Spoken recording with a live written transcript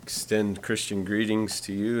extend Christian greetings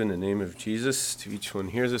to you in the name of Jesus, to each one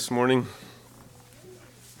here this morning.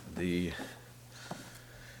 The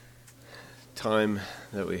time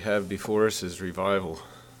that we have before us is revival,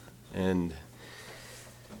 and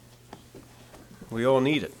we all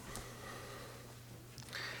need it.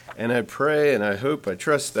 And I pray and I hope, I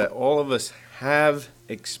trust that all of us have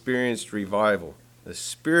experienced revival. The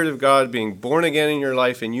Spirit of God being born again in your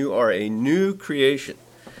life, and you are a new creation.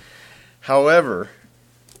 However,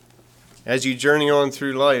 as you journey on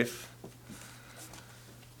through life,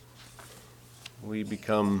 we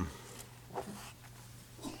become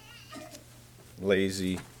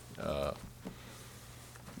lazy,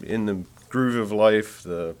 in the groove of life,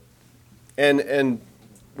 and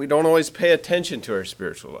we don't always pay attention to our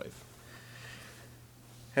spiritual life.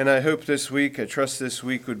 And I hope this week, I trust this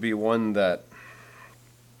week would be one that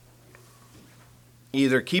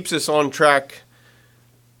either keeps us on track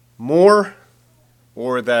more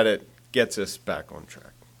or that it gets us back on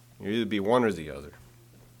track. It'll either be one or the other.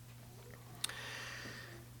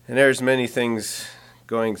 And there's many things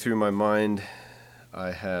going through my mind.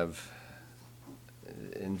 I have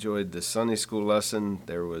enjoyed the Sunday school lesson.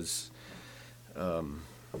 There was,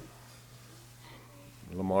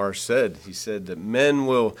 Lamar said, he said that men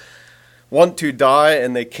will want to die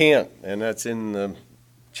and they can't. And that's in the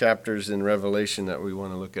chapters in Revelation that we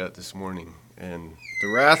want to look at this morning. And the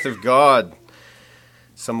wrath of God,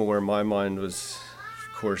 some of where my mind was,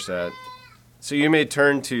 of course, at. So you may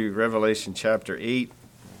turn to Revelation chapter 8.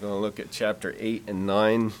 We're going to look at chapter 8 and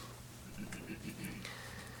 9.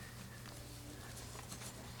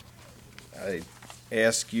 I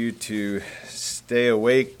ask you to stay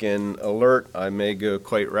awake and alert. I may go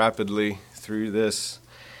quite rapidly through this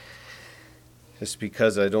just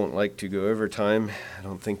because I don't like to go over time. I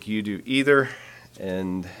don't think you do either.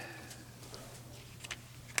 And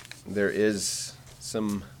there is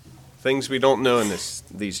some things we don't know in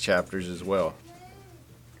these chapters as well.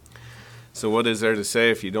 So what is there to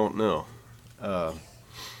say if you don't know?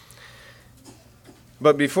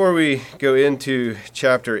 But before we go into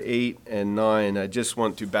chapter 8 and 9, I just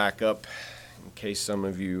want to back up in case some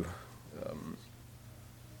of you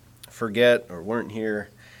forget or weren't here.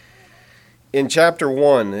 In chapter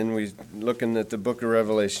 1, and we're looking at the book of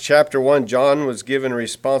Revelation, chapter 1, John was given a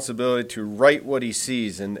responsibility to write what he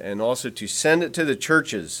sees and also to send it to the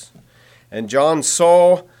churches. And John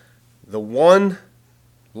saw the one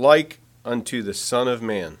like unto the Son of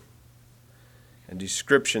Man. A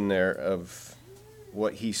description there of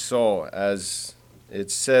what he saw, as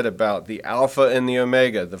it's said about the Alpha and the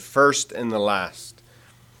Omega, the first and the last.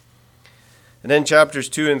 And then chapters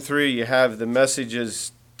 2 and 3, you have the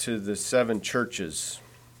messages to the 7 churches.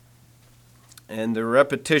 And the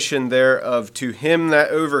repetition there of to him that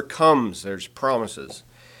overcomes, there's promises.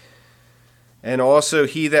 And also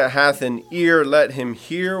he that hath an ear, let him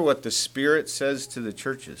hear what the Spirit says to the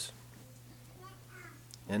churches.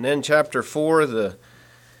 And then chapter 4,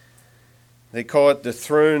 they call it the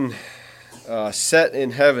throne set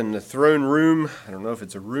in heaven, the throne room. I don't know if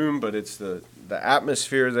it's a room, but it's the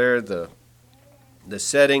atmosphere there, the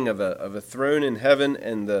setting of a throne in heaven,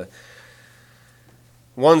 and the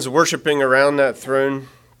ones worshiping around that throne.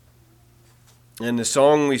 And the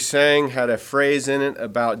song we sang had a phrase in it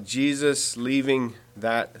about Jesus leaving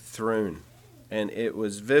that throne. And it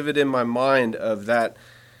was vivid in my mind of that.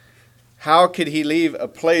 How could he leave a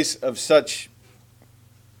place of such,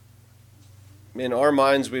 in our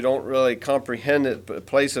minds we don't really comprehend it, but a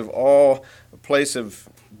place of awe, a place of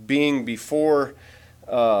being before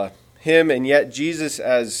him, and yet Jesus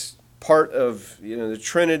as part of the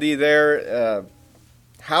Trinity there,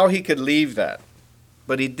 how he could leave that.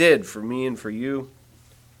 But he did for me and for you.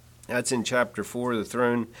 That's in chapter 4, the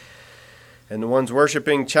throne. And the ones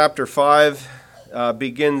worshiping. Chapter 5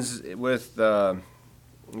 begins with,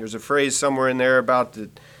 there's a phrase somewhere in there about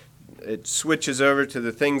it switches over to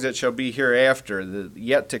the things that shall be hereafter, the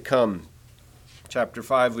yet to come. Chapter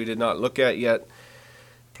 5 we did not look at yet.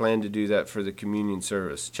 Plan to do that for the communion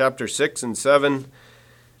service. Chapter 6 and 7,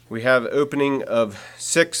 we have opening of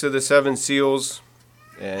 6 of the 7 seals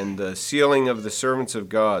and the sealing of the servants of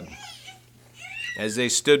God as they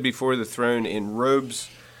stood before the throne in robes,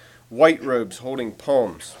 white robes, holding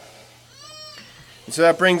palms. And so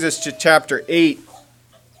that brings us to chapter 8,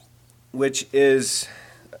 which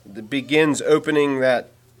begins opening that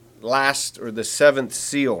last or the 7th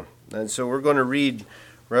seal. And so we're going to read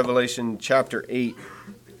Revelation chapter 8.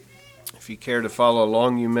 If you care to follow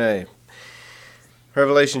along, you may.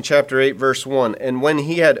 Revelation chapter 8, verse 1. And when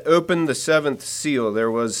he had opened the 7th seal, there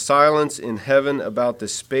was silence in heaven about the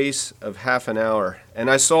space of half an hour. And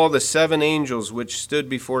I saw the 7 angels which stood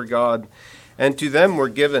before God, and to them were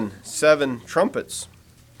given 7 trumpets.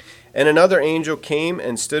 And another angel came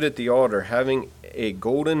and stood at the altar, having a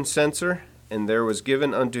golden censer, and there was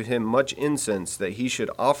given unto him much incense, that he should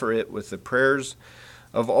offer it with the prayers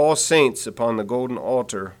of all saints upon the golden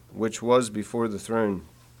altar which was before the throne.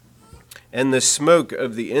 And the smoke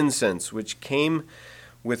of the incense which came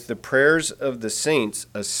with the prayers of the saints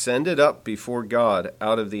ascended up before God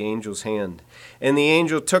out of the angel's hand. And the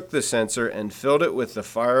angel took the censer and filled it with the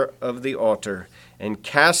fire of the altar and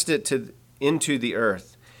cast it into the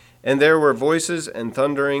earth. And there were voices and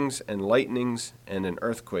thunderings and lightnings and an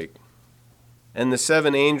earthquake. And the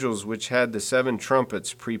 7 angels which had the 7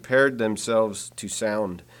 trumpets prepared themselves to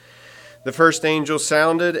sound. The first angel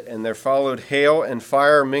sounded, and there followed hail and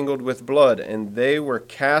fire mingled with blood, and they were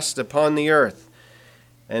cast upon the earth.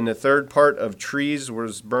 And the third part of trees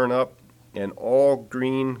was burned up, and all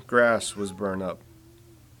green grass was burned up.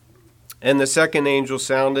 And the second angel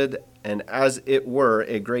sounded, and as it were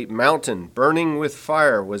a great mountain burning with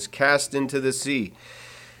fire was cast into the sea.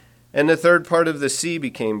 And the third part of the sea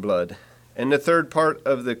became blood. And the third part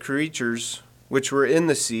of the creatures which were in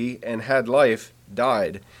the sea and had life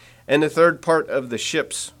died. And the third part of the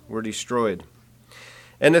ships were destroyed.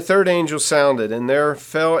 And the third angel sounded, and there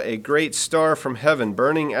fell a great star from heaven,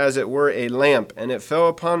 burning as it were a lamp, and it fell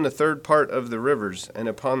upon the third part of the rivers, and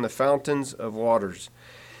upon the fountains of waters.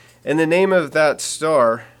 And the name of that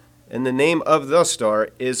star, and the name of the star,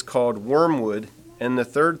 is called Wormwood, and the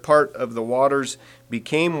third part of the waters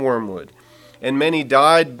became wormwood. And many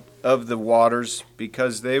died of the waters,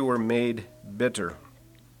 because they were made bitter.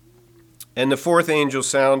 And the fourth angel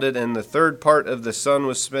sounded, and the third part of the sun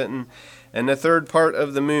was smitten, and the third part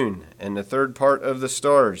of the moon, and the third part of the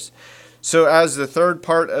stars. So as the third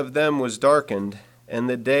part of them was darkened, and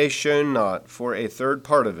the day shone not for a third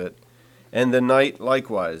part of it, and the night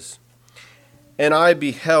likewise. And I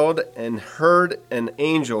beheld and heard an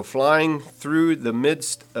angel flying through the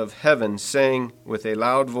midst of heaven, saying with a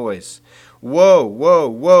loud voice, Woe, woe,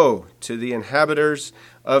 woe to the inhabitants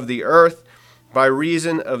of the earth, by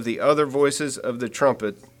reason of the other voices of the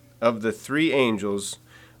trumpet of the 3 angels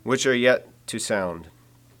which are yet to sound.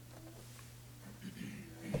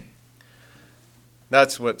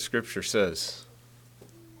 That's what Scripture says.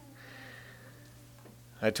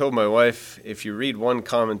 I told my wife, if you read one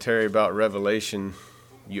commentary about Revelation,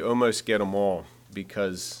 you almost get them all,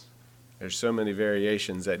 because there's so many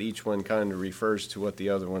variations that each one kind of refers to what the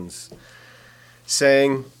other one's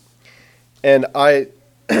saying. And I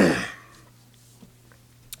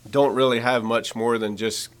don't really have much more than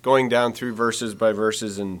just going down through verses by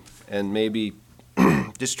verses and maybe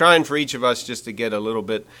just trying for each of us just to get a little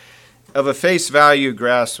bit of a face value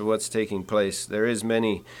grasp of what's taking place. There is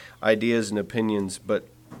many ideas and opinions, but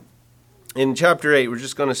in chapter 8, we're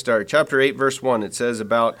just going to start. Chapter 8, verse 1, it says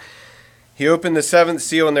about, he opened the 7th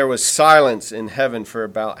seal, and there was silence in heaven for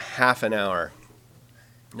about half an hour.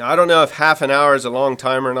 Now, I don't know if half an hour is a long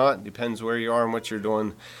time or not. It depends where you are and what you're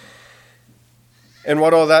doing and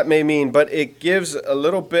what all that may mean, but it gives a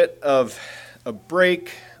little bit of a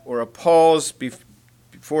break or a pause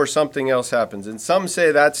before something else happens. And some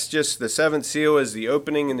say that's just the 7th seal is the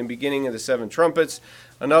opening and the beginning of the 7 trumpets.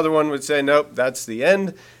 Another one would say, nope, that's the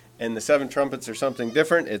end, and the 7 trumpets are something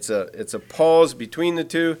different. It's a pause between the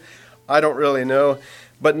two. I don't really know.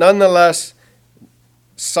 But nonetheless,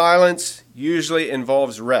 silence usually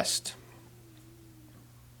involves rest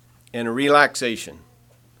and relaxation.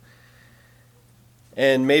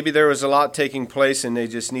 And maybe there was a lot taking place and they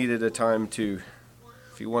just needed a time to,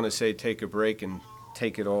 if you want to say, take a break and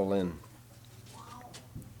take it all in.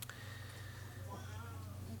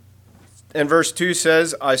 And verse 2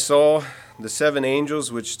 says, I saw the 7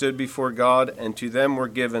 angels which stood before God, and to them were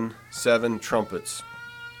given 7 trumpets.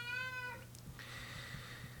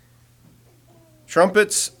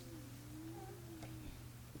 Trumpets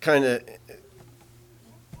kind of,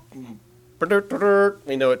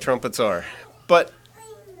 we know what trumpets are. But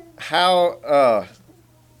how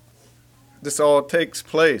this all takes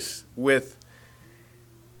place with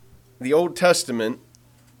the Old Testament,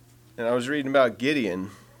 and I was reading about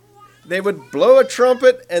Gideon, they would blow a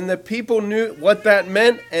trumpet and the people knew what that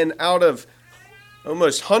meant, and out of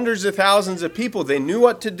almost hundreds of thousands of people, they knew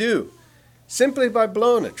what to do simply by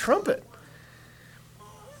blowing a trumpet.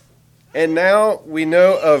 And now we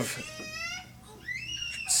know of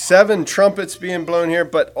 7 trumpets being blown here,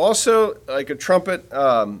 but also like a trumpet,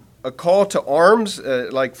 a call to arms,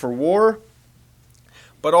 like for war,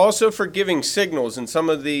 but also for giving signals. And some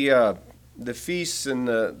of the feasts and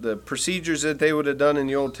the procedures that they would have done in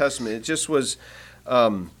the Old Testament, it just was,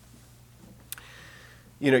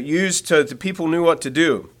 used to the people knew what to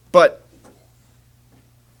do. But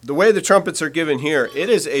the way the trumpets are given here, it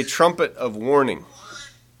is a trumpet of warning.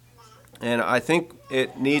 And I think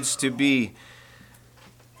it needs to be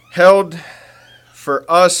held for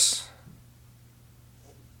us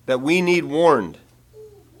that we need warned,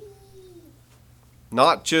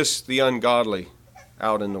 not just the ungodly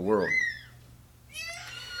out in the world.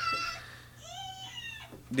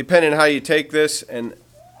 Depending on how you take this, and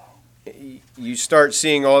you start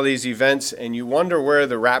seeing all these events, and you wonder where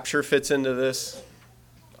the rapture fits into this,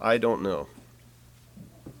 I don't know.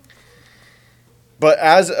 But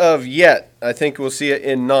as of yet, I think we'll see it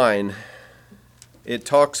in 9, it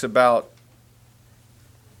talks about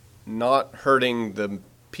not hurting the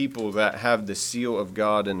people that have the seal of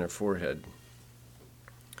God in their forehead.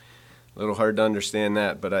 A little hard to understand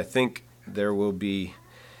that, but I think there will be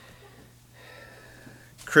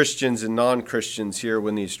Christians and non-Christians here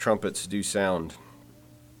when these trumpets do sound.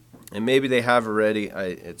 And maybe they have already.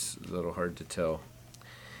 It's a little hard to tell.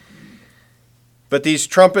 But these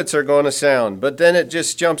trumpets are going to sound. But then it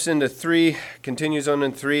just jumps into 3, continues on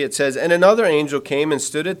in 3. It says, "And another angel came and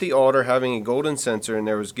stood at the altar having a golden censer, and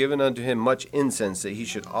there was given unto him much incense, that he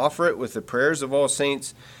should offer it with the prayers of all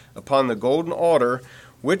saints upon the golden altar,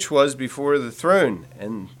 which was before the throne."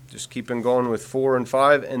 And just keeping going with 4 and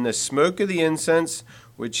 5. "And the smoke of the incense,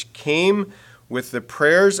 which came with the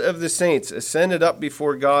prayers of the saints, ascended up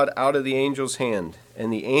before God out of the angel's hand.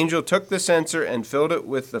 And the angel took the censer and filled it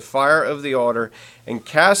with the fire of the altar and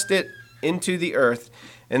cast it into the earth.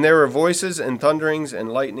 And there were voices and thunderings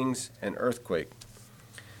and lightnings and earthquake."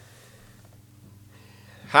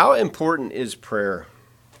 How important is prayer?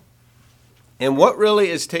 And what really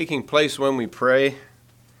is taking place when we pray?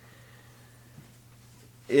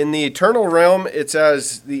 In the eternal realm, it's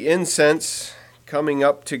as the incense coming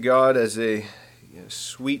up to God as a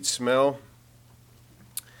sweet smell.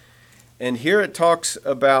 And here it talks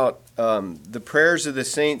about the prayers of the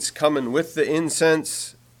saints coming with the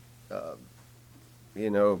incense,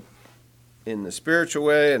 in the spiritual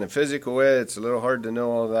way and a physical way. It's a little hard to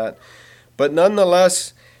know all that. But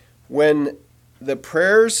nonetheless, when the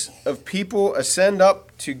prayers of people ascend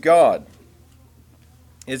up to God,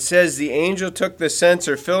 it says the angel took the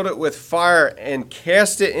censer, filled it with fire, and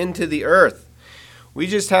cast it into the earth. We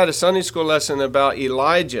just had a Sunday school lesson about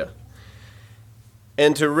Elijah.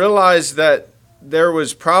 And to realize that there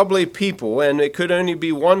was probably people, and it could only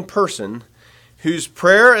be one person, whose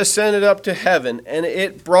prayer ascended up to heaven, and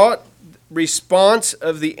it brought response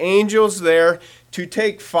of the angels there to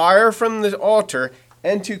take fire from the altar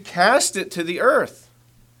and to cast it to the earth.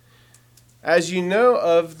 As you know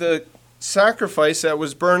of the sacrifice that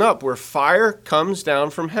was burned up, where fire comes down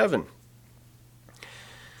from heaven.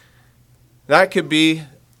 That could be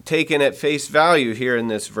taken at face value here in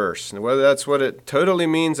this verse. And whether that's what it totally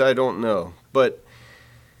means, I don't know. But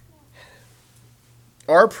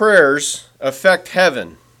our prayers affect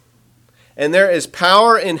heaven. And there is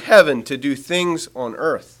power in heaven to do things on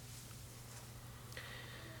earth.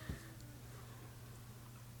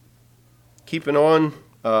 Keeping on,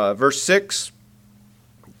 verse 6.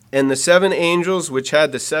 "And the 7 angels which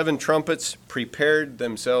had the 7 trumpets prepared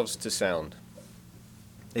themselves to sound."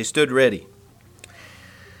 They stood ready.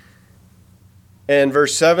 And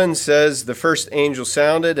verse 7 says, "The first angel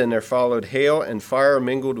sounded, and there followed hail and fire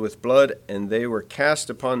mingled with blood, and they were cast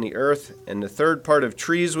upon the earth. And the third part of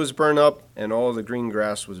trees was burned up, and all the green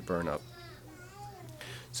grass was burned up."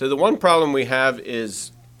 So the one problem we have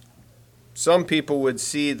is some people would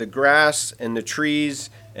see the grass and the trees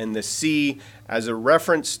and the sea as a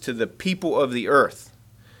reference to the people of the earth.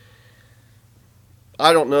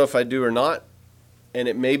 I don't know if I do or not, and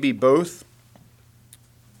it may be both.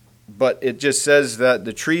 But it just says that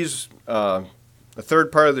the trees, a third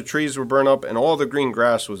part of the trees were burned up, and all the green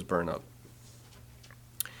grass was burned up.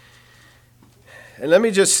 And let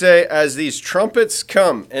me just say, as these trumpets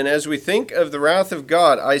come, and as we think of the wrath of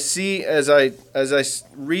God, I see, as I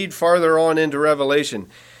read farther on into Revelation,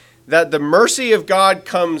 that the mercy of God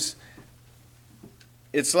comes.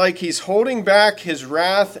 It's like he's holding back his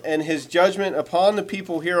wrath and his judgment upon the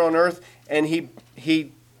people here on earth, and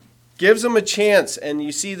he gives them a chance. And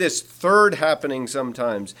you see this third happening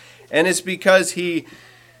sometimes. And it's because he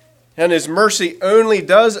and his mercy only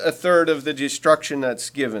does a third of the destruction that's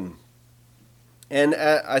given. And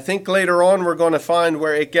I think later on we're going to find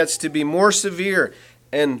where it gets to be more severe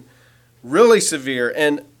and really severe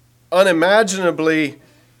and unimaginably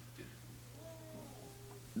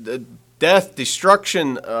the death,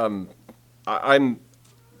 destruction.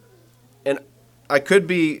 I could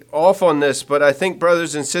be off on this, but I think,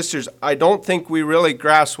 brothers and sisters, I don't think we really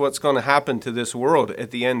grasp what's going to happen to this world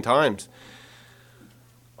at the end times.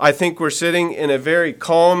 I think we're sitting in a very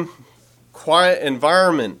calm quiet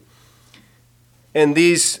environment. And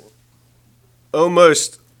these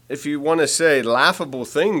almost, if you want to say, laughable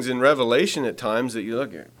things in Revelation at times that you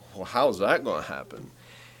look at, well, how's that going to happen?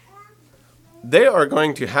 They are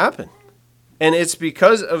going to happen. And it's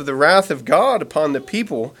because of the wrath of God upon the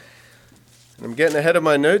people. And I'm getting ahead of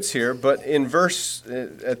my notes here, but in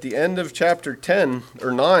at the end of chapter 10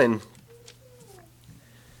 or 9,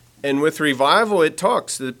 and with revival it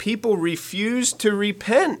talks, the people refuse to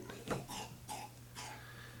repent.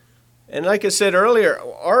 And like I said earlier,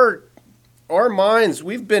 our minds,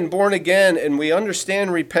 we've been born again and we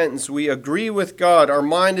understand repentance. We agree with God. Our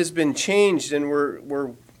mind has been changed and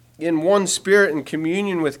we're in one spirit in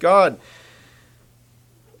communion with God.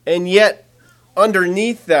 And yet,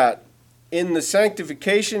 underneath that, in the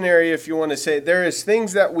sanctification area, if you want to say, there is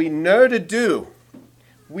things that we know to do.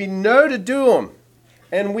 We know to do them,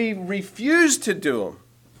 and we refuse to do them.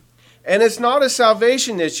 And it's not a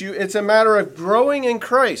salvation issue. It's a matter of growing in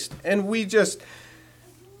Christ, and we just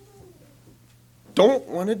don't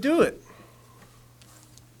want to do it.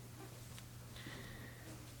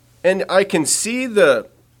 And I can see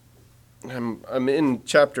I'm in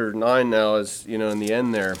chapter 9 now, as you know, in the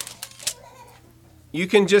end there. You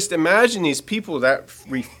can just imagine these people that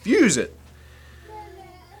refuse it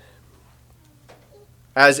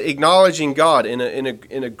as acknowledging God in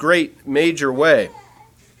a great major way.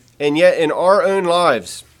 And yet in our own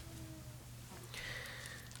lives,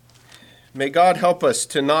 may God help us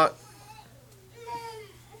to not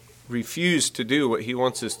refuse to do what he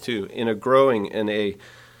wants us to in a growing and a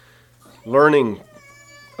learning,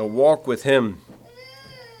 a walk with him.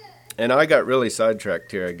 And I got really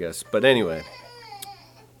sidetracked here, I guess. But anyway,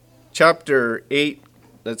 chapter 8,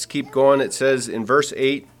 let's keep going. It says in verse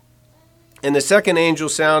 8, "And the second angel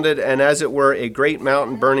sounded, and as it were a great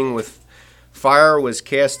mountain burning with fire was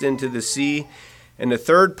cast into the sea, and the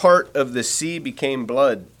third part of the sea became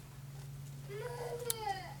blood."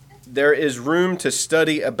 There is room to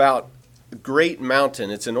study about great mountain.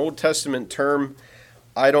 It's an Old Testament term.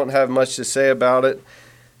 I don't have much to say about it.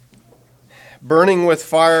 Burning with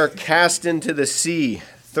fire, cast into the sea.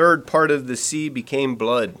 Third part of the sea became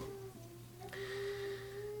blood.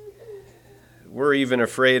 We're even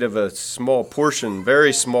afraid of a small portion,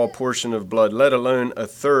 very small portion of blood, let alone a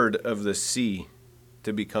third of the sea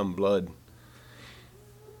to become blood.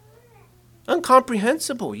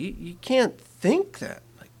 Incomprehensible. You can't think that.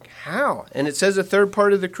 Like, how? And it says a third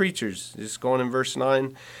part of the creatures, just going in verse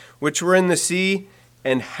 9, which were in the sea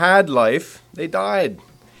and had life, they died.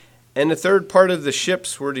 And the third part of the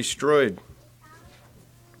ships were destroyed.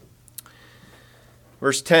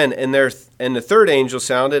 Verse 10, and the third angel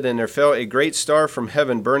sounded, and there fell a great star from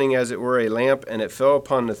heaven, burning as it were a lamp, and it fell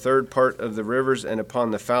upon the third part of the rivers and upon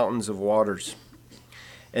the fountains of waters.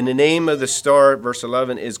 And the name of the star, verse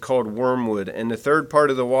 11, is called Wormwood, and the third part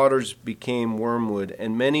of the waters became wormwood,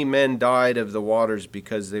 and many men died of the waters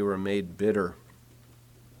because they were made bitter.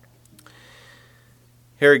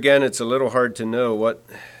 Here again, it's a little hard to know what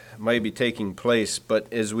might be taking place,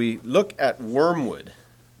 but as we look at wormwood,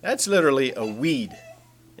 that's literally a weed.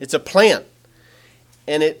 It's a plant,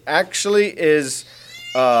 and it actually is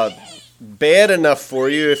bad enough for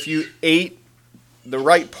you if you ate the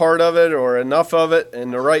right part of it or enough of it in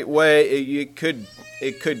the right way. It could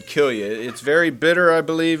kill you. It's very bitter, I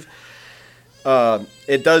believe.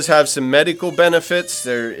 It does have some medical benefits.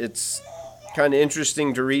 It's kind of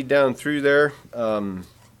interesting to read down through there, and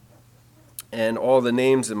all the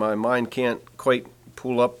names that my mind can't quite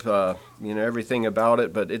pull up, everything about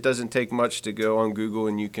it. But it doesn't take much to go on Google,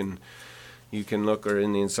 and you can look or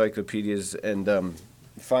in the encyclopedias and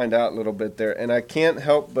find out a little bit there. And I can't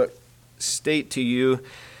help but state to you,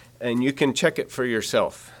 and you can check it for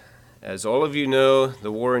yourself. As all of you know,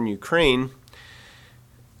 the war in Ukraine,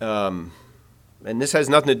 and this has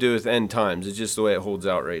nothing to do with end times. It's just the way it holds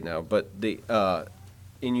out right now. But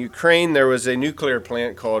in Ukraine, there was a nuclear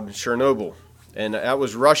plant called Chernobyl, and that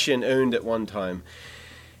was Russian-owned at one time.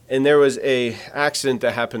 And there was a accident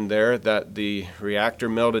that happened there that the reactor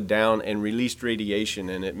melted down and released radiation,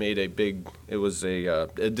 and it made it was a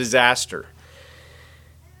disaster.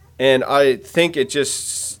 And I think it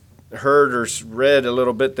just heard or read a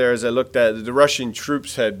little bit there as I looked at it. The Russian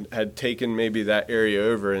troops had taken maybe that area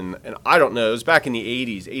over, and I don't know, it was back in the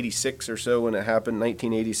 80s, 86 or so when it happened,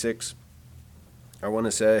 1986, I want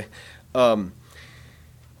to say.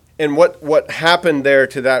 And what happened there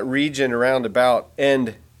to that region around about,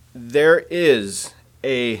 and there is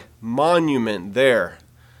a monument there.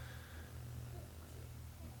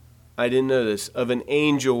 I didn't know this, of an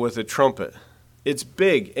angel with a trumpet. It's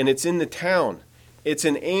big, and it's in the town. It's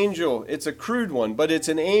an angel. It's a crude one, but it's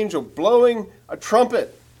an angel blowing a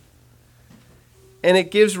trumpet. And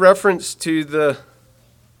it gives reference to the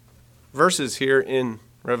verses here in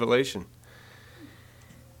Revelation.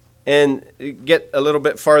 And get a little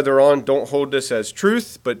bit farther on, don't hold this as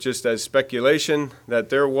truth, but just as speculation, that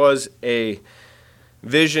there was a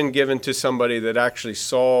vision given to somebody that actually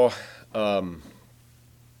saw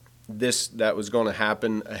this, that was going to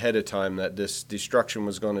happen ahead of time, that this destruction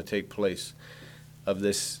was going to take place of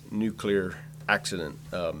this nuclear accident.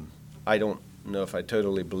 I don't know if I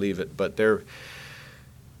totally believe it, but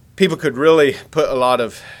people could really put a lot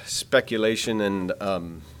of speculation and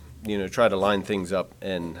try to line things up,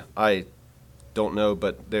 and I don't know,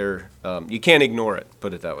 but you can't ignore it,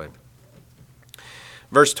 put it that way.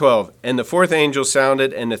 Verse 12, and the fourth angel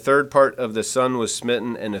sounded, and the third part of the sun was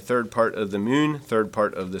smitten, and the third part of the moon, third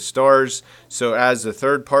part of the stars, so as the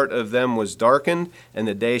third part of them was darkened, and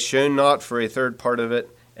the day shone not for a third part of it,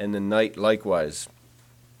 and the night likewise.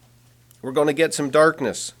 We're going to get some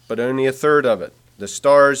darkness, but only a third of it, the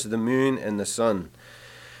stars, the moon, and the sun.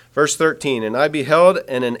 Verse 13, and I beheld,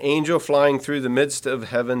 and an angel flying through the midst of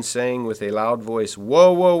heaven, saying with a loud voice,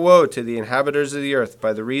 Woe, woe, woe to the inhabitants of the earth,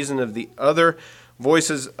 by the reason of the other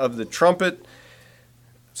voices of the trumpet,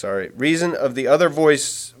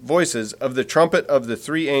 voices of the trumpet of the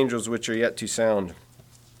three angels which are yet to sound.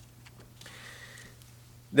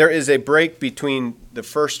 There is a break between the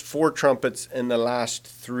first four trumpets and the last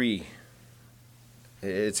three.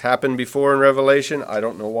 It's happened before in Revelation. I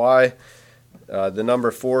don't know why. The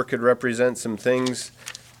number 4 could represent some things.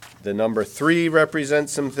 The number 3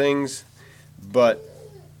 represents some things. But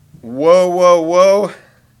woe, woe, woe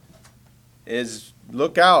is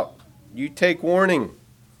look out. You take warning.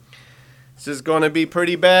 This is going to be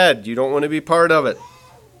pretty bad. You don't want to be part of it.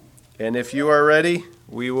 And if you are ready,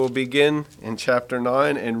 we will begin in chapter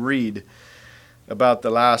 9 and read about the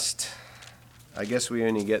last, I guess we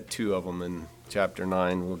only get 2 of them in chapter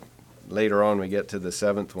 9. Later on we get to the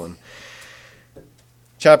 7th one.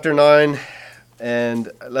 Chapter 9,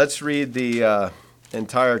 and let's read the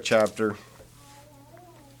entire chapter.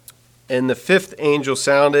 And the fifth angel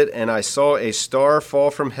sounded, and I saw a star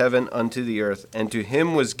fall from heaven unto the earth, and to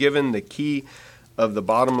him was given the key of the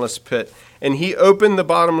bottomless pit. And he opened the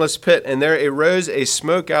bottomless pit, and there arose a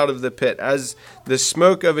smoke out of the pit, as the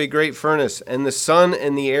smoke of a great furnace. And the sun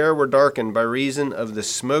and the air were darkened by reason of the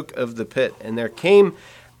smoke of the pit. And there came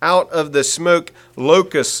out of the smoke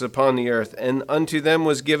locusts upon the earth, and unto them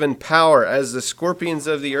was given power, as the scorpions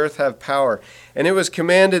of the earth have power. And it was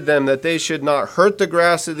commanded them that they should not hurt the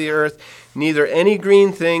grass of the earth, neither any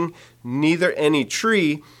green thing, neither any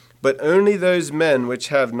tree, but only those men which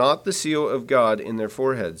have not the seal of God in their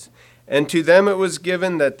foreheads. And to them it was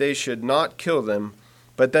given that they should not kill them,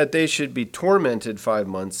 but that they should be tormented 5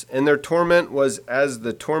 months. And their torment was as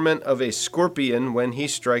the torment of a scorpion when he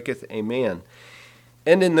striketh a man.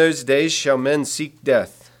 And in those days shall men seek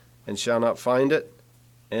death, and shall not find it,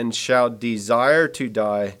 and shall desire to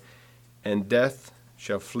die, and death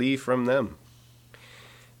shall flee from them.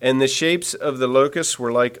 And the shapes of the locusts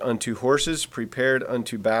were like unto horses prepared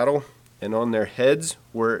unto battle, and on their heads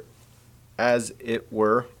were as it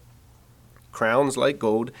were crowns like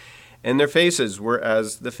gold, and their faces were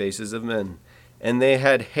as the faces of men. And they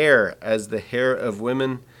had hair as the hair of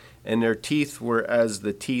women, and their teeth were as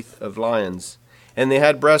the teeth of lions. And they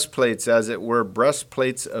had breastplates, as it were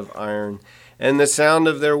breastplates of iron. And the sound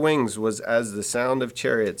of their wings was as the sound of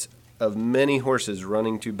chariots, of many horses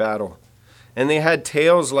running to battle. And they had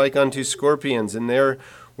tails like unto scorpions, and there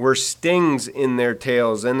were stings in their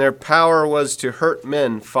tails, and their power was to hurt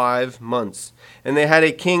men 5 months. And they had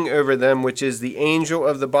a king over them, which is the angel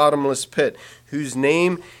of the bottomless pit, whose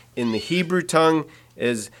name in the Hebrew tongue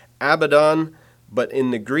is Abaddon, but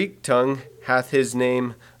in the Greek tongue hath his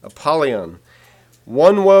name Apollyon.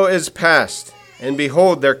 One woe is past, and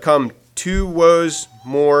behold, there come 2 woes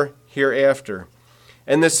more hereafter.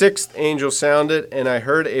 And the sixth angel sounded, and I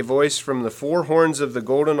heard a voice from the 4 horns of the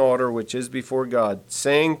golden altar which is before God,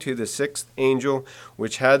 saying to the sixth angel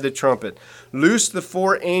which had the trumpet, Loose the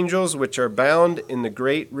 4 angels which are bound in the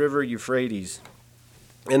great river Euphrates.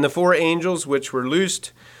 And the 4 angels which were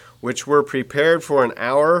loosed, which were prepared for an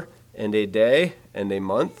hour, and a day, and a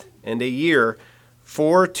month, and a year,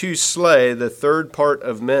 for to slay the third part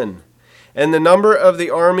of men. And the number of the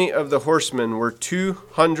army of the horsemen were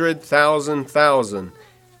 200,000,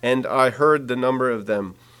 and I heard the number of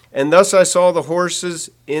them. And thus I saw the horses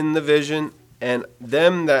in the vision, and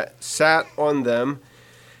them that sat on them,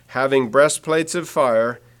 having breastplates of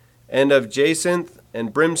fire, and of jacinth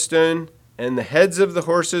and brimstone, and the heads of the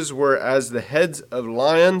horses were as the heads of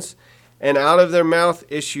lions, and out of their mouth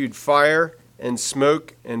issued fire, and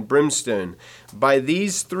smoke, and brimstone. By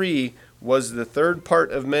these 3 was the third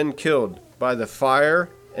part of men killed, by the fire,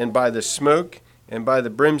 and by the smoke, and by the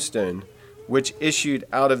brimstone, which issued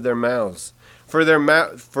out of their mouths. For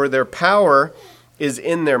their power is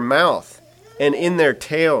in their mouth, and in their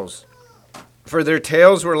tails. For their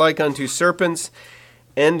tails were like unto serpents,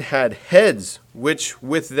 and had heads, which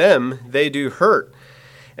with them they do hurt.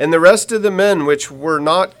 And the rest of the men which were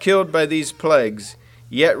not killed by these plagues,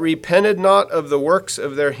 yet repented not of the works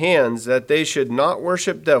of their hands, that they should not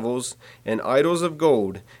worship devils, and idols of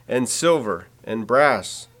gold, and silver, and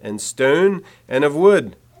brass, and stone, and of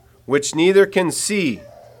wood, which neither can see,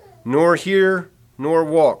 nor hear, nor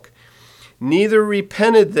walk. Neither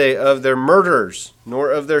repented they of their murders,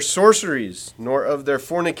 nor of their sorceries, nor of their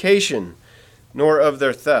fornication, nor of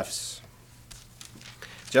their thefts.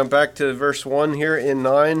 Jump back to verse 1 here in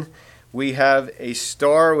 9. We have a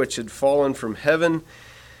star which had fallen from heaven.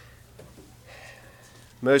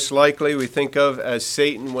 Most likely we think of as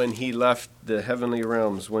Satan when he left the heavenly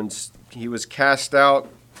realms, when he was cast out.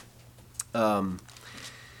 And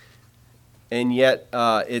yet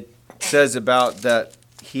it says about that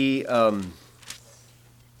he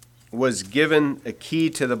was given a key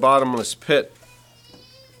to the bottomless pit.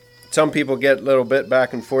 Some people get a little bit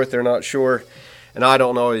back and forth, they're not sure, and I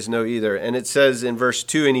don't always know either. And it says in verse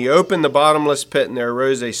 2, and he opened the bottomless pit, and there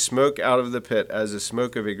arose a smoke out of the pit, as the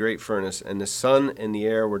smoke of a great furnace, and the sun and the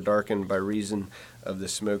air were darkened by reason of the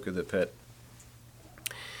smoke of the pit.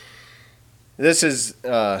 This is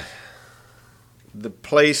the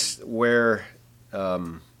place where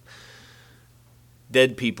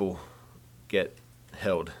dead people get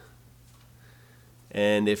held.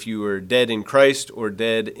 And if you were dead in Christ or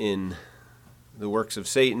dead in the works of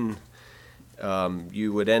Satan,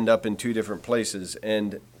 you would end up in two different places.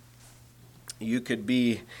 And you could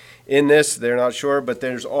be in this, they're not sure, but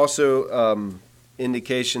there's also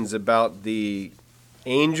indications about the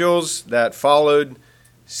angels that followed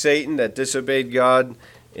Satan, that disobeyed God.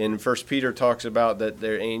 And 1 Peter talks about that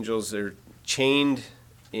their angels are chained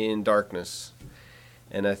in darkness.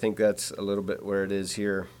 And I think that's a little bit where it is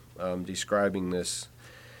here. Describing this.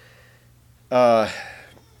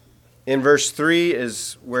 In verse 3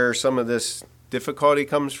 is where some of this difficulty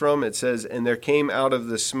comes from. It says, and there came out of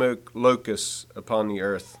the smoke locusts upon the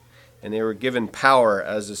earth, and they were given power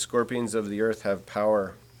as the scorpions of the earth have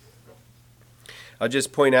power. I'll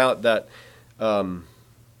just point out that, I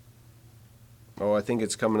think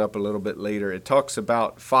it's coming up a little bit later. It talks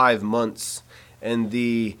about 5 months, and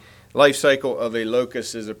the life cycle of a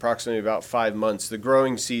locust is approximately about 5 months. The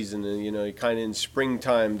growing season, kind of in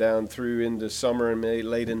springtime down through into summer and maybe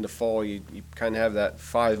late into fall, you kind of have that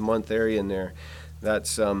 5-month area in there.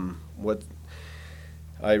 That's what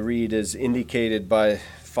I read is indicated by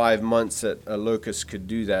 5 months that a locust could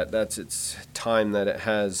do that. That's its time that it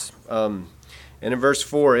has. And in verse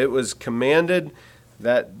 4, it was commanded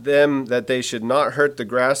that they should not hurt the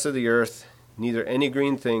grass of the earth, neither any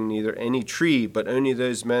green thing, neither any tree, but only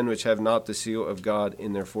those men which have not the seal of God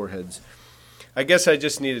in their foreheads. I guess I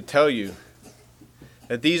just need to tell you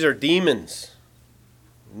that these are demons,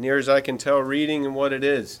 near as I can tell hearing and what it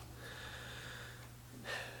is.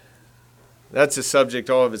 That's a subject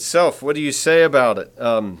all of itself. What do you say about it?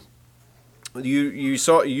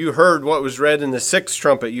 You heard what was read in the sixth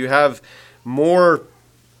trumpet. You have more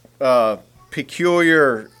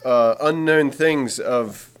peculiar, unknown things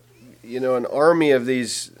of an army of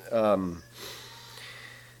these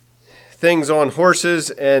things on horses,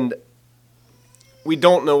 and we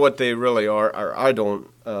don't know what they really are, or I don't.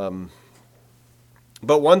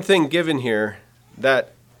 But one thing given here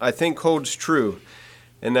that I think holds true,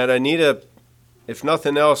 and that I need to, if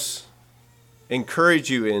nothing else, encourage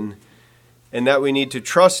you in, and that we need to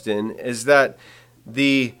trust in, is that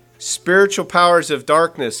the spiritual powers of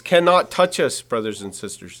darkness cannot touch us, brothers and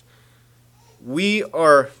sisters. We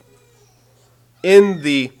are in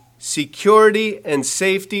the security and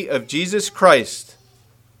safety of Jesus Christ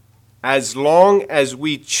as long as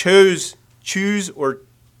we choose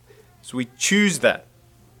that.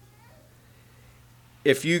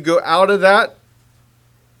 If you go out of that,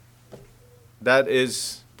 that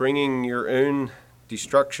is bringing your own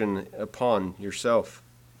destruction upon yourself,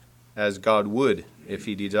 as God would if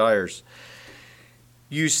he desires.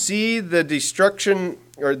 You see the destruction,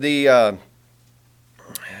 or the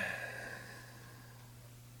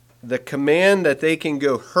command that they can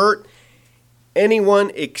go hurt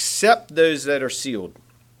anyone except those that are sealed.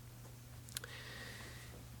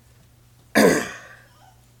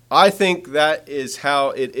 I think that is how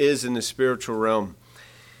it is in the spiritual realm.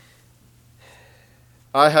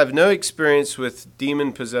 I have no experience with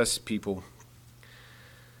demon-possessed people.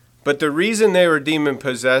 But the reason they were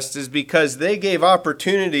demon-possessed is because they gave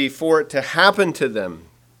opportunity for it to happen to them.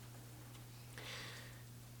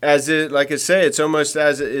 like I say, it's almost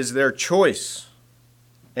as it is their choice.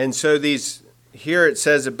 And so here it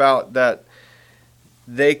says about that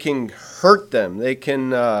they can hurt them. They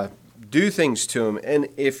can do things to them. And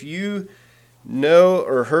if you know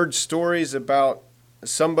or heard stories about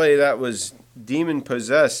somebody that was demon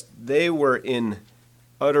possessed, they were in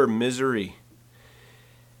utter misery.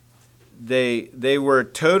 They were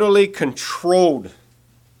totally controlled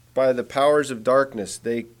by the powers of darkness.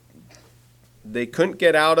 They couldn't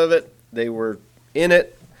get out of it. They were in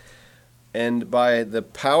it. And by the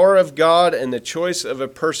power of God and the choice of a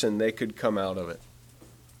person, they could come out of it.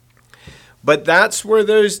 But that's where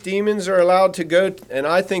those demons are allowed to go, and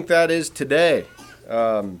I think that is today.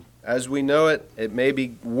 As we know it, it may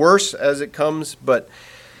be worse as it comes,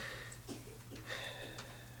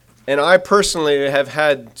 and I personally have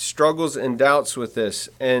had struggles and doubts with this,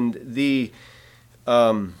 and the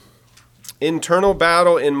internal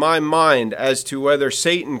battle in my mind as to whether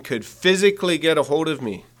Satan could physically get a hold of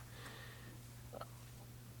me,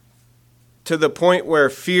 to the point where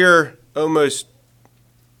fear almost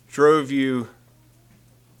drove you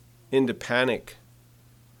into panic,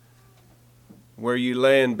 where you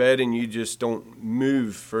lay in bed and you just don't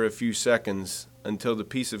move for a few seconds until the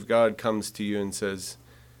peace of God comes to you and says,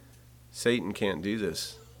 Satan can't do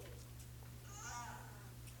this.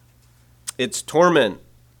 It's torment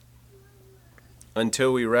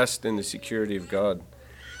until we rest in the security of God.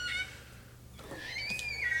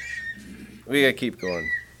 We got to keep going.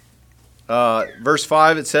 Verse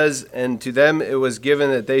 5, it says, and to them it was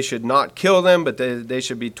given that they should not kill them, but they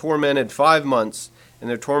should be tormented 5 months. And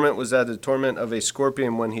their torment was as the torment of a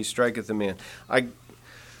scorpion when he striketh a man. I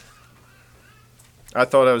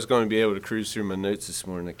thought I was going to be able to cruise through my notes this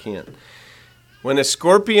morning. I can't. When a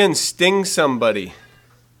scorpion stings somebody,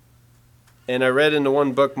 and I read in the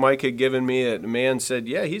one book Mike had given me that a man said,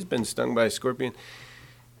 yeah, he's been stung by a scorpion.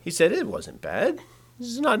 He said, it wasn't bad. This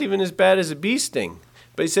is not even as bad as a bee sting.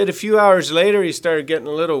 But he said a few hours later, he started getting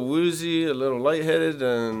a little woozy, a little lightheaded,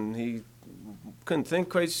 and he couldn't think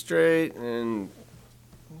quite straight. And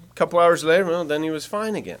a couple hours later, well, then he was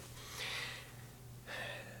fine again.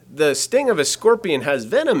 The sting of a scorpion has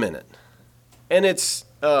venom in it. And it's,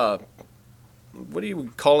 what do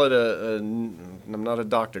you call it? I'm not a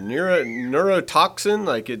doctor. Neurotoxin.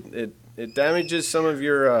 Like it damages some of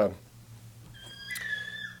your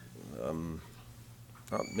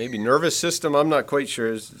maybe nervous system. I'm not quite sure.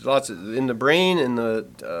 There's lots in the brain, in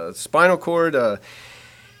the spinal cord,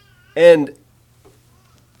 and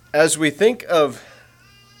as we think of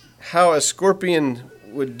how a scorpion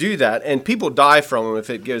would do that, and people die from them if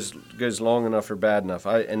it goes long enough or bad enough.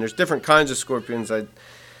 And there's different kinds of scorpions.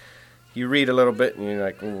 You read a little bit and you're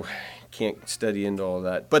like, oh, can't study into all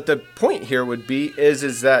that. But the point here would be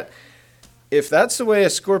is that if that's the way a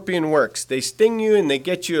scorpion works, they sting you and they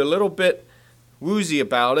get you a little bit woozy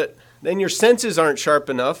about it, then your senses aren't sharp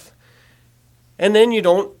enough, and then you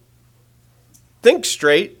don't think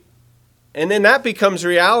straight, and then that becomes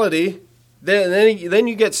reality. Then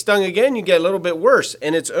you get stung again, you get a little bit worse.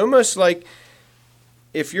 And it's almost like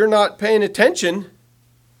if you're not paying attention,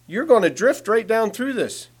 you're going to drift right down through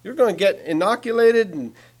this. You're going to get inoculated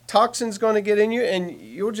and toxins going to get in you, and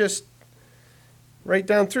you'll just right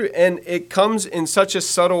down through. And it comes in such a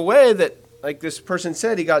subtle way that, like this person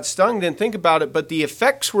said, he got stung, didn't think about it, but the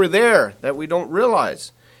effects were there that we don't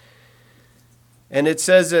realize. And it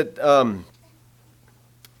says that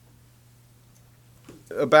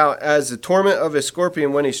about as the torment of a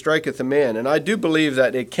scorpion when he striketh a man. And I do believe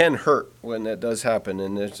that it can hurt when that does happen.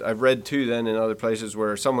 And I've read too then in other places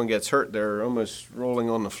where someone gets hurt, they're almost rolling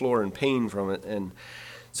on the floor in pain from it. And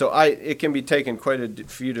so it can be taken quite a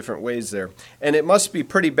few different ways there. And it must be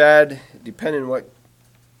pretty bad depending on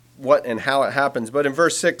what and how it happens. But in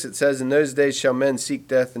verse 6 it says, in those days shall men seek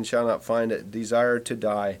death and shall not find it, desire to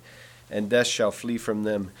die, and death shall flee from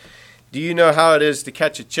them. Do you know how it is to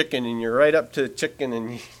catch a chicken and you're right up to the chicken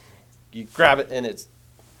and you grab it and it's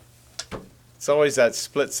always that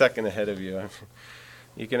split second ahead of you.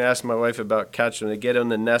 You can ask my wife about catching them. They get on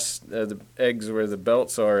the nest, the eggs where the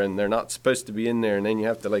belts are, and they're not supposed to be in there, and then you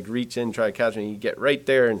have to like reach in, try to catch them, and you get right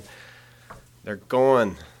there and they're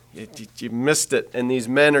gone. You missed it. And these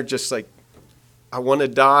men are just like, I want to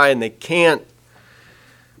die, and they can't.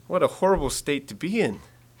 What a horrible state to be in.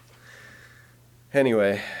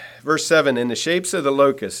 Anyway, verse 7, in the shapes of the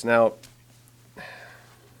locusts. Now,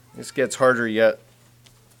 this gets harder yet.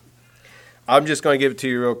 I'm just going to give it to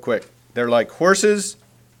you real quick. They're like horses.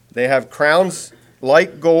 They have crowns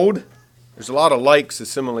like gold. There's a lot of likes, a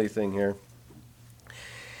simile thing here.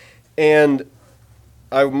 And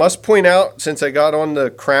I must point out, since I got on the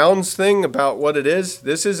crowns thing about what it is,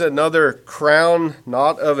 this is another crown,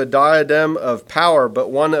 not of a diadem of power,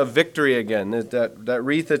 but one of victory again, that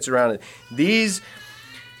wreath that's around it. These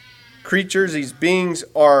creatures, these beings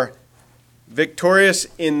are victorious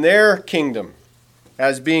in their kingdom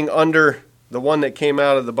as being under the one that came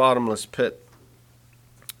out of the bottomless pit,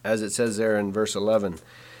 as it says there in verse 11.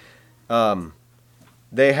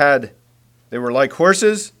 They were like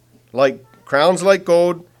horses, like crowns like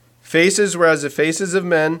gold, faces were as the faces of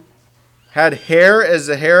men, had hair as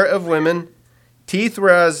the hair of women, teeth were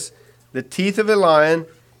as the teeth of a lion,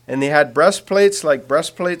 and they had breastplates like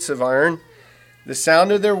breastplates of iron. The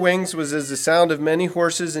sound of their wings was as the sound of many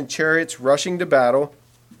horses and chariots rushing to battle,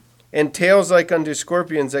 and tails like unto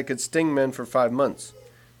scorpions that could sting men for 5 months.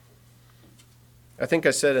 I think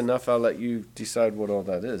I said enough. I'll let you decide what all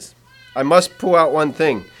that is. I must pull out one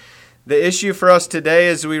thing. The issue for us today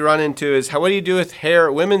as we run into is what do you do with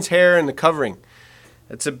hair, women's hair and the covering?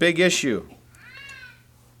 It's a big issue.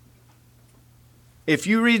 If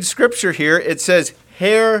you read scripture here, it says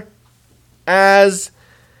hair as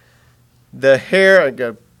the hair. I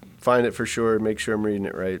got to find it for sure, make sure I'm reading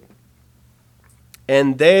it right.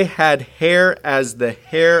 And they had hair as the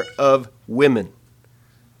hair of women.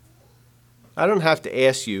 I don't have to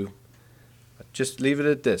ask you. Just leave it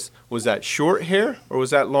at this. Was that short hair or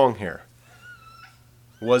was that long hair?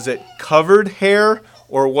 Was it covered hair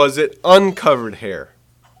or was it uncovered hair?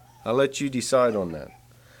 I'll let you decide on that.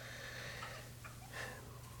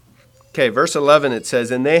 Okay, verse 11 it says,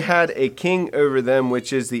 And they had a king over them,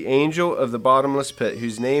 which is the angel of the bottomless pit,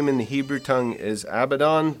 whose name in the Hebrew tongue is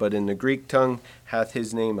Abaddon, but in the Greek tongue hath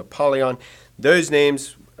his name Apollyon. Those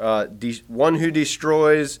names, one who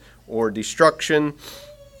destroys or destruction,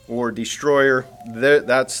 or destroyer,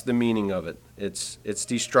 that's the meaning of it. It's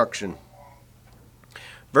destruction.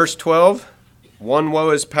 Verse 12, one woe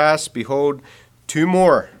is past, behold, 2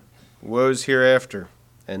 more woes hereafter.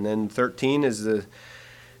 And then 13 is the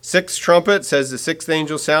 6th trumpet, says the 6th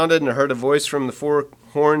angel sounded, and I heard a voice from the 4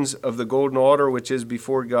 horns of the golden altar, which is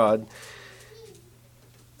before God.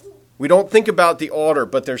 We don't think about the altar,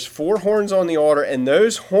 but there's 4 horns on the altar, and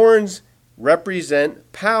those horns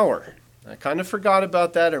represent power. I kind of forgot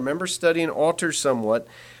about that. I remember studying altars somewhat,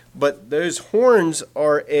 but those horns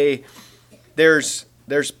are there's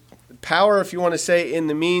power, if you want to say, in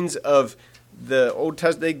the means of the Old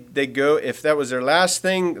Testament. They go, if that was their last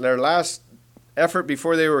thing, their last effort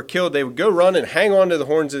before they were killed, they would go run and hang on to the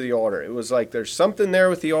horns of the altar. It was like there's something there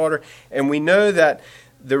with the altar, and we know that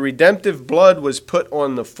the redemptive blood was put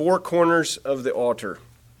on the 4 corners of the altar.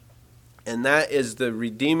 And that is the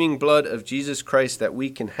redeeming blood of Jesus Christ that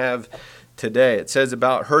we can have today. It says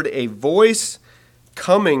about heard a voice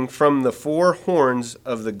coming from the 4 horns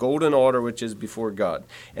of the golden altar which is before God.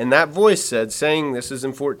 And that voice said, saying, this is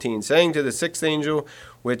in 14, saying to the 6th angel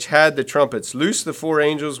which had the trumpets, loose the 4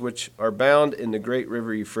 angels which are bound in the great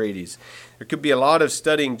river Euphrates. There could be a lot of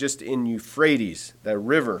studying just in Euphrates, that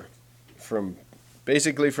river,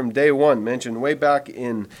 basically from day one, mentioned way back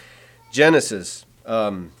in Genesis.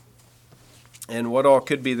 And what all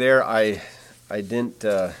could be there, I didn't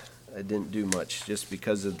do much just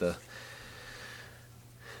because of the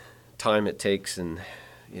time it takes, and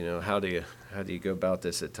how do you go about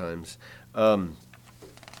this at times.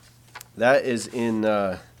 That is in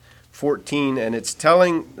 14, and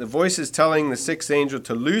the voice is telling the 6th angel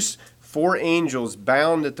to loose 4 angels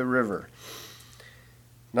bound at the river.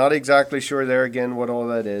 Not exactly sure there again what all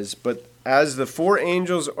that is, but as the 4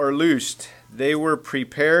 angels are loosed, they were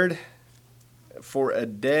prepared for a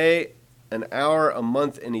day, an hour, a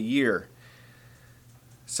month, and a year.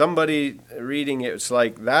 Somebody reading it's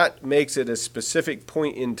like that makes it a specific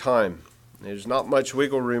point in time. There's not much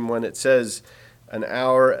wiggle room when it says an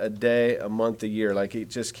hour, a day, a month, a year. Like it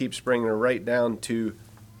just keeps bringing it right down to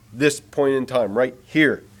this point in time, right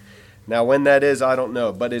here. Now when that is, I don't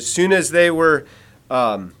know. But as soon as they were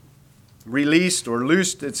released or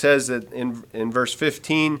loosed, it says that in verse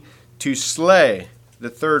 15, to slay the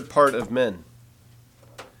 3rd part of men.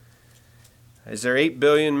 Is there 8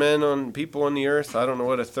 billion people on the earth? I don't know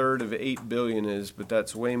what 1/3 of 8 billion is, but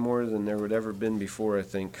that's way more than there would ever been before, I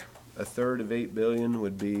think. 1/3 of 8 billion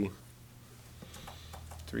would be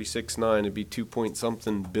 369. It'd be 2 point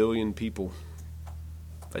something billion people.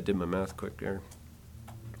 If I did my math quick there.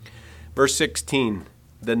 Verse 16.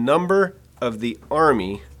 The number of the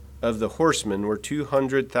army of the horsemen were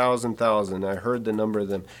 200,000. I heard the number of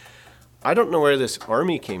them. I don't know where this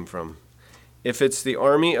army came from. If it's the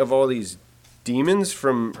army of all these demons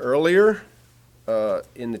from earlier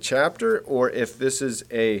in the chapter, or if this is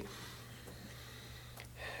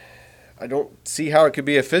I don't see how it could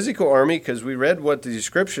be a physical army, because we read what the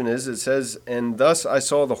description is. It says, "And thus I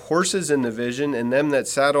saw the horses in the vision, and them that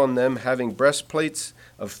sat on them, having breastplates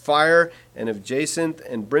of fire and of jacinth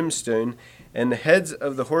and brimstone, and the heads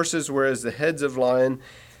of the horses were as the heads of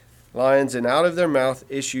lions, and out of their mouth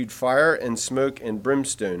issued fire and smoke and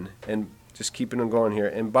brimstone." And just keeping on going here.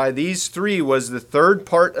 "And by these three was the third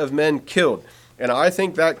part of men killed." And I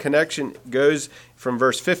think that connection goes from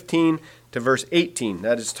verse 15 to verse 18.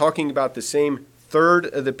 That is talking about the same third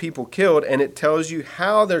of the people killed, and it tells you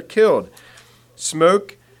how they're killed.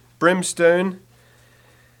 Smoke, brimstone,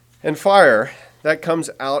 and fire that comes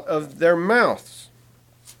out of their mouths.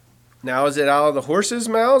 Now, is it out of the horses'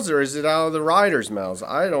 mouths, or is it out of the riders' mouths?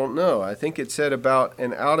 I don't know. I think it said about,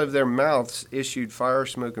 "and out of their mouths issued fire,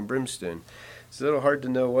 smoke, and brimstone." It's a little hard to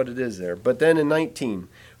know what it is there. But then in 19,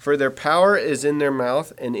 "For their power is in their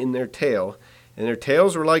mouth and in their tail, and their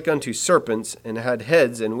tails were like unto serpents, and had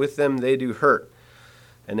heads, and with them they do hurt."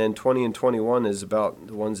 And then 20 and 21 is about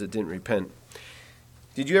the ones that didn't repent.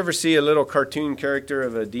 Did you ever see a little cartoon character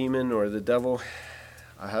of a demon or the devil?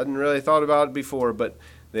 I hadn't really thought about it before, but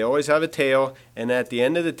they always have a tail, and at the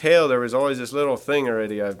end of the tail there was always this little thing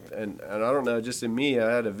already. And I don't know, just in me, I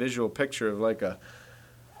had a visual picture of like a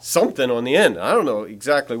something on the end. I don't know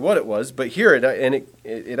exactly what it was, but here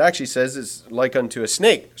it actually says it's like unto a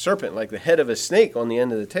snake, serpent, like the head of a snake on the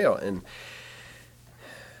end of the tail. And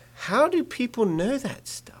how do people know that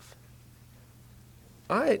stuff?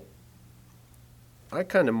 I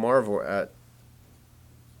kind of marvel at,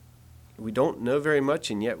 we don't know very much,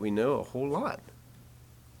 and yet we know a whole lot.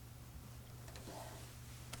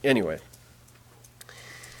 Anyway,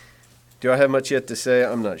 do I have much yet to say?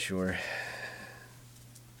 I'm not sure.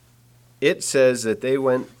 It says that they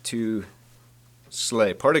went to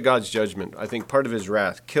slay. Part of God's judgment, I think part of his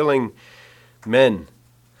wrath, killing men.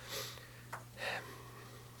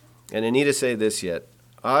 And I need to say this yet.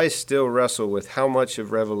 I still wrestle with how much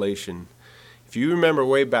of Revelation. If you remember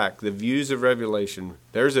way back, the views of Revelation,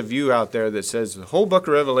 there's a view out there that says the whole book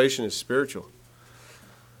of Revelation is spiritual.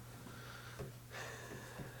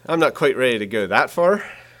 I'm not quite ready to go that far,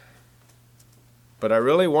 but I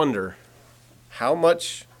really wonder how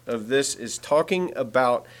much of this is talking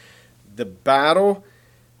about the battle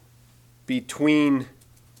between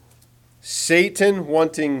Satan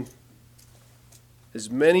wanting as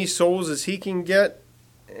many souls as he can get,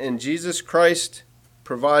 and Jesus Christ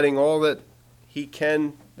providing all that he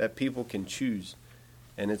can, that people can choose.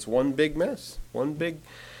 And it's one big mess, one big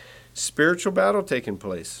spiritual battle taking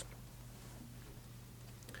place.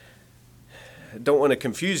 I don't want to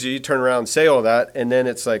confuse you. You turn around and say all that, and then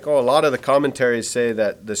it's like, oh, a lot of the commentaries say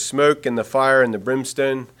that the smoke and the fire and the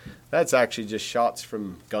brimstone, that's actually just shots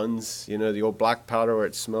from guns. You know, the old black powder where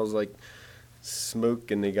it smells like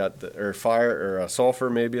smoke, and they got or fire or sulfur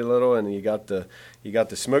maybe a little, and you got the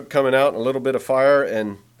smoke coming out and a little bit of fire,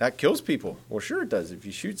 and that kills people. Well, sure it does. If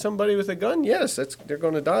you shoot somebody with a gun, yes, they're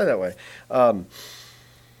going to die that way.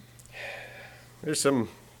 There's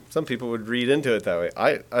some people would read into it that way.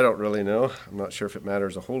 I don't really know. I'm not sure if it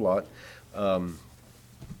matters a whole lot.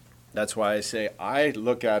 That's why I say I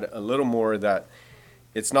look at it a little more that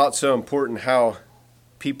it's not so important how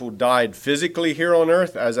people died physically here on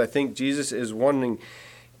earth, as I think Jesus is wanting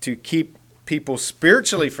to keep people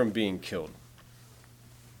spiritually from being killed.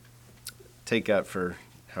 Take that for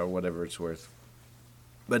whatever it's worth.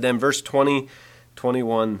 But then verse 20,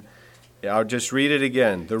 21, I'll just read it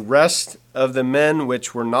again. "The rest of the men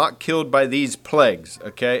which were not killed by these plagues,"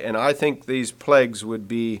 okay? And I think these plagues would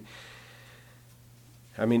be,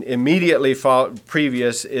 immediately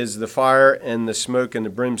previous is the fire and the smoke and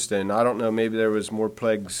the brimstone. I don't know, maybe there was more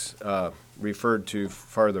plagues referred to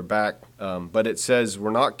farther back. But it says,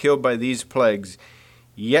 "Were not killed by these plagues,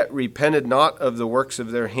 yet repented not of the works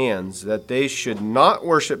of their hands, that they should not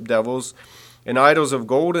worship devils, and idols of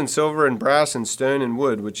gold and silver and brass and stone and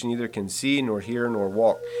wood, which neither can see nor hear nor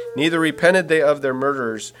walk. Neither repented they of their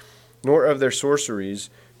murders, nor of their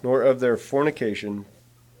sorceries, nor of their fornication,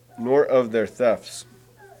 nor of their thefts."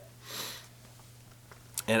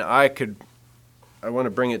 And I want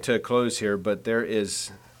to bring it to a close here, but there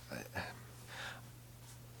is,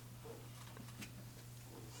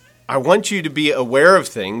 I want you to be aware of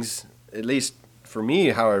things, at least for me,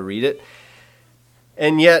 how I read it,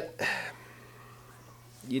 and yet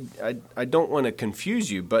I don't want to confuse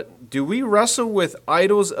you, but do we wrestle with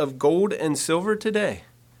idols of gold and silver today?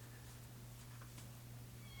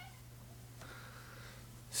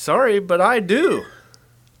 Sorry, but I do.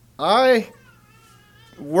 I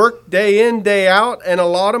work day in, day out, and a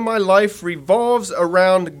lot of my life revolves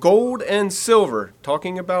around gold and silver,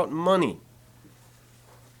 talking about money.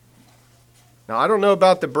 Now, I don't know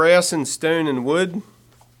about the brass and stone and wood,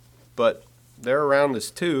 but they're around us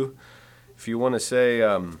too, if you want to say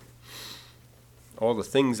all the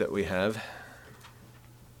things that we have.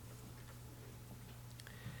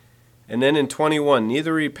 And then in 21,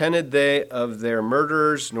 neither repented they of their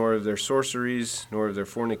murders, nor of their sorceries, nor of their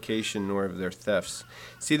fornication, nor of their thefts.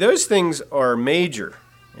 See, those things are major,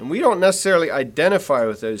 and we don't necessarily identify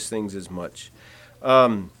with those things as much.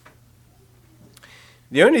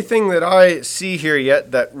 The only thing that I see here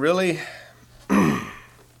yet that really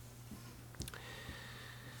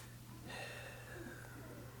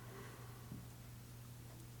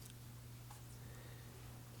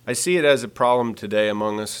I see it as a problem today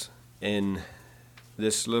among us in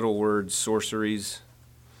this little word, sorceries.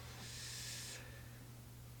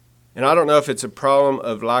 And I don't know if it's a problem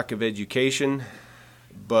of lack of education,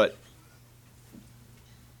 but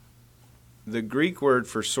the Greek word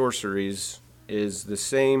for sorceries is the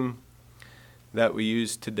same that we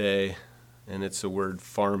use today, and it's the word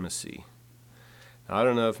pharmacy. Now, I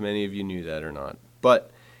don't know if many of you knew that or not,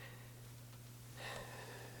 but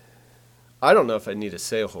I don't know if I need to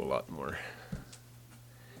say a whole lot more.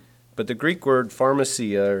 But the Greek word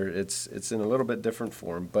pharmacia, it's in a little bit different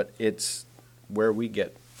form, but it's where we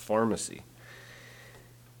get pharmacy.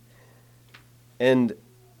 And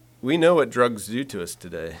we know what drugs do to us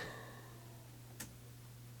today.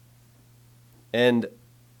 And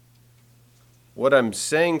what I'm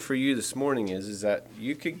saying for you this morning is that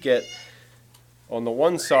you could get, on the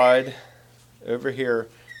one side, over here,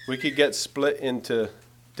 we could get split into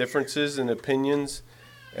differences in opinions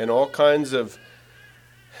and all kinds of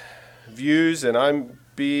views, and I'm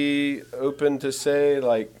be open to say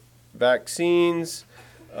like vaccines,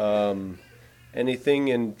 anything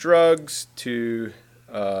in drugs to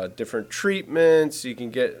different treatments. You can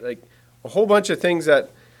get like a whole bunch of things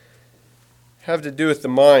that have to do with the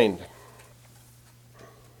mind.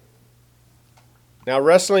 Now,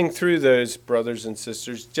 wrestling through those, brothers and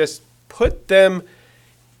sisters, just put them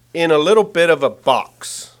in a little bit of a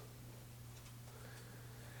box.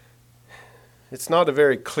 It's not a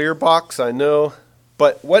very clear box, I know,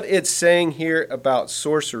 but what it's saying here about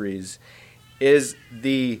sorceries is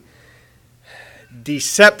the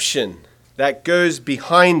deception that goes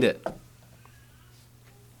behind it.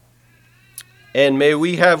 And may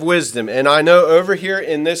we have wisdom. And I know over here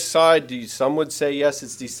in this side, some would say, yes,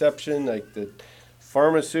 it's deception, like the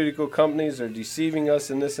pharmaceutical companies are deceiving us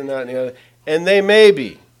and this and that and the other. And they may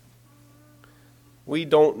be. We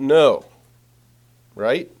don't know,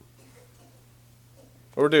 right?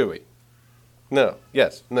 Or do we? No.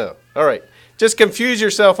 Yes. No. All right. Just confuse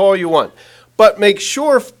yourself all you want. But make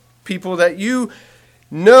sure, people, that you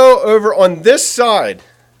know over on this side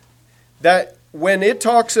that when it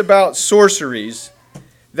talks about sorceries,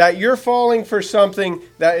 that you're falling for something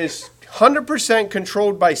that is 100%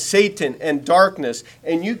 controlled by Satan and darkness,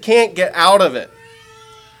 and you can't get out of it.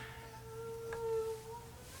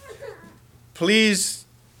 Please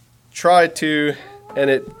try to, and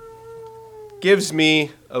it gives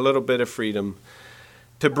me a little bit of freedom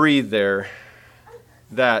to breathe there,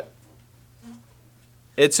 that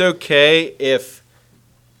it's okay if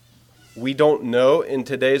we don't know in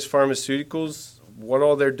today's pharmaceuticals what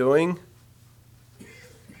all they're doing.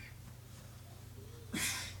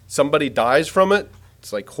 Somebody dies from it.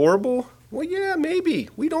 It's like horrible. Well, yeah, maybe.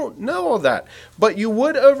 We don't know all that. But you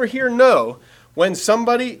would over here know when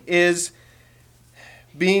somebody is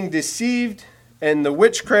being deceived and the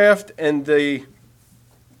witchcraft and the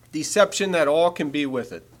deception that all can be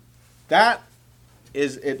with it. That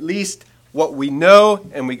is at least what we know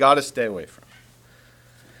and we got to stay away from.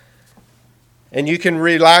 And you can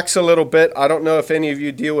relax a little bit. I don't know if any of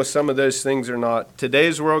you deal with some of those things or not.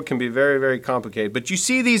 Today's world can be very, very complicated. But you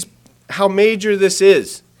see how major this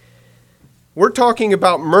is. We're talking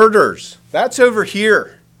about murders. That's over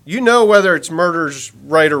here. You know whether it's murders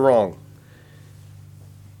right or wrong.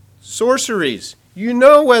 Sorceries. You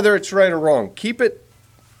know whether it's right or wrong. Keep it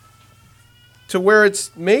to where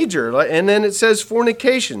it's major. And then it says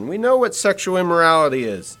fornication. We know what sexual immorality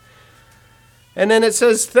is. And then it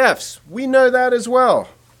says thefts. We know that as well.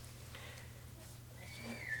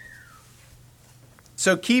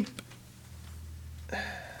 So keep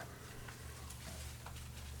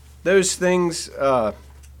those things. I'm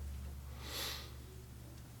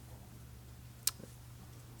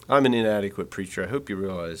an inadequate preacher. I hope you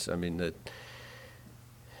realize. That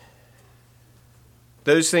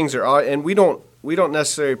those things are, and we don't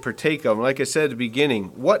necessarily partake of them. Like I said at the beginning,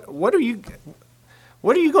 what are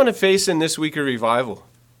you going to face in this week of revival?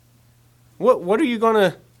 What are you going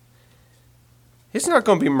to? It's not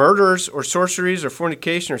going to be murders or sorceries or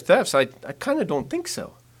fornication or thefts. I kind of don't think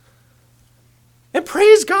so. And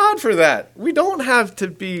praise God for that. We don't have to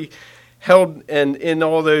be held in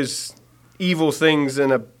all those evil things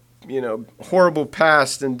and a horrible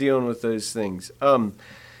past and dealing with those things.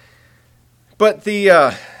 But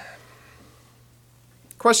the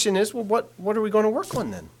question is, well, what are we going to work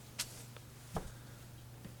on then?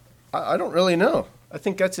 I don't really know. I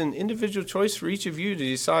think that's an individual choice for each of you to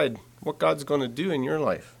decide what God's going to do in your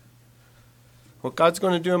life. What God's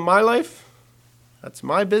going to do in my life, that's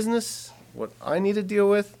my business, what I need to deal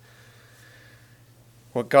with.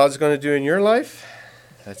 What God's going to do in your life,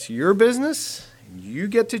 that's your business. You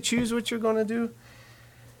get to choose what you're going to do.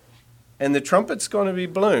 And the trumpet's going to be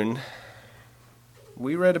blown.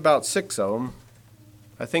 We read about 6 of them.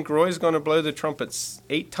 I think Roy's going to blow the trumpets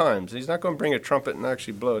 8 times. He's not going to bring a trumpet and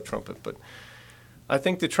actually blow a trumpet, but I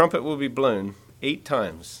think the trumpet will be blown 8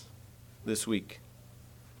 times this week.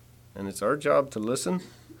 And it's our job to listen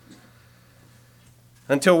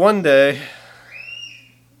until one day,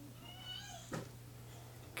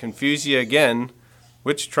 confuse you again,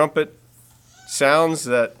 which trumpet sounds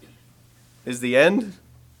that is the end?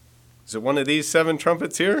 Is it one of these 7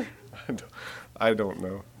 trumpets here? I don't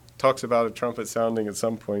know. Talks about a trumpet sounding at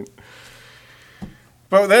some point.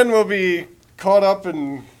 But then we'll be caught up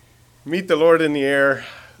and meet the Lord in the air,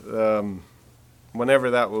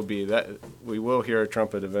 whenever that will be. That we will hear a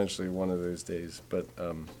trumpet eventually one of those days. But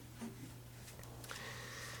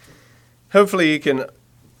hopefully you can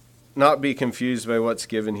not be confused by what's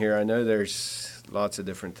given here. I know there's lots of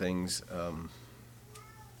different things.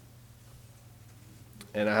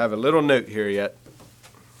 And I have a little note here yet.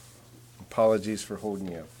 Apologies for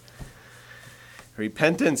holding you up.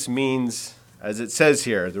 Repentance means, as it says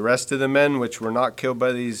here, the rest of the men which were not killed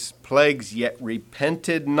by these plagues yet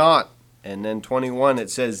repented not. And then 21, it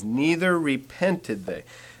says, neither repented they.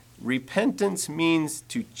 Repentance means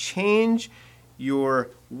to change your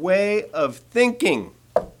way of thinking.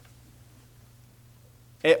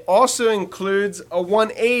 It also includes a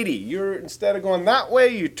 180. Instead of going that way,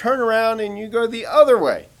 you turn around and you go the other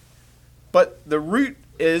way. But the root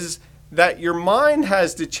is that your mind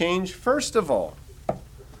has to change first of all.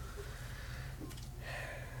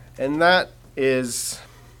 And that is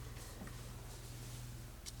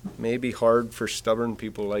maybe hard for stubborn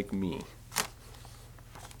people like me.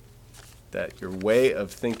 That your way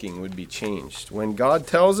of thinking would be changed. When God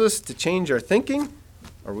tells us to change our thinking,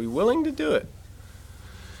 are we willing to do it?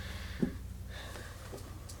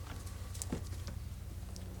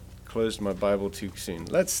 Closed my Bible too soon.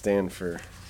 Let's stand for